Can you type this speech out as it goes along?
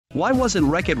Why wasn't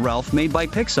Wreck-It Ralph made by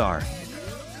Pixar?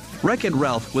 Wreck-It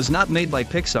Ralph was not made by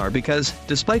Pixar because,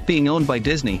 despite being owned by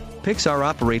Disney, Pixar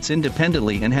operates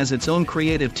independently and has its own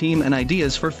creative team and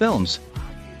ideas for films.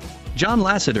 John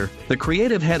Lasseter, the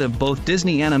creative head of both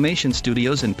Disney Animation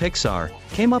Studios and Pixar,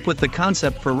 came up with the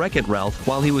concept for Wreck-It Ralph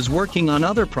while he was working on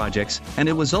other projects, and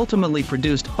it was ultimately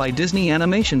produced by Disney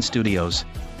Animation Studios.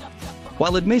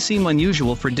 While it may seem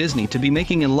unusual for Disney to be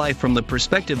making a life from the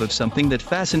perspective of something that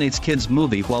fascinates kids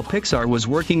movie while Pixar was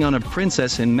working on a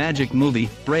princess and magic movie,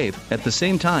 Brave, at the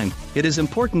same time, it is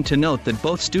important to note that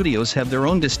both studios have their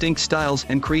own distinct styles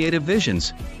and creative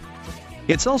visions.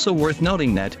 It's also worth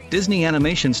noting that Disney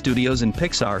Animation Studios and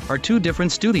Pixar are two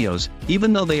different studios.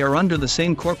 Even though they are under the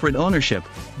same corporate ownership,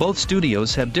 both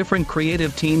studios have different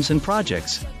creative teams and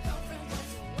projects.